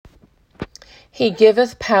He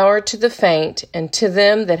giveth power to the faint, and to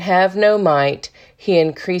them that have no might, he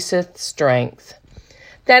increaseth strength.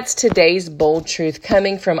 That's today's bold truth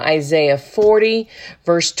coming from Isaiah 40,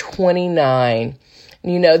 verse 29.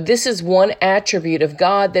 You know, this is one attribute of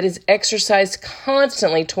God that is exercised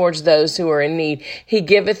constantly towards those who are in need. He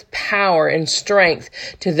giveth power and strength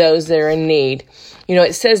to those that are in need. You know,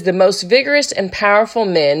 it says the most vigorous and powerful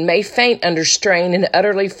men may faint under strain and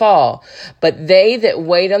utterly fall, but they that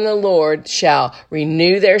wait on the Lord shall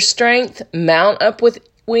renew their strength, mount up with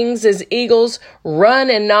wings as eagles, run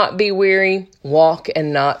and not be weary, walk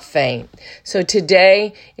and not faint. So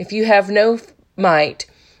today, if you have no might,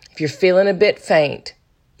 if you're feeling a bit faint,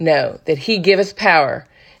 know that he giveth power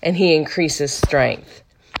and he increases strength.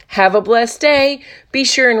 Have a blessed day. Be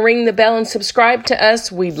sure and ring the bell and subscribe to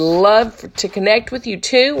us. We'd love to connect with you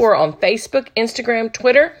too. We're on Facebook, Instagram,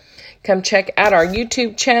 Twitter. Come check out our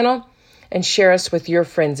YouTube channel and share us with your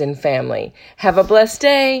friends and family. Have a blessed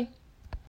day.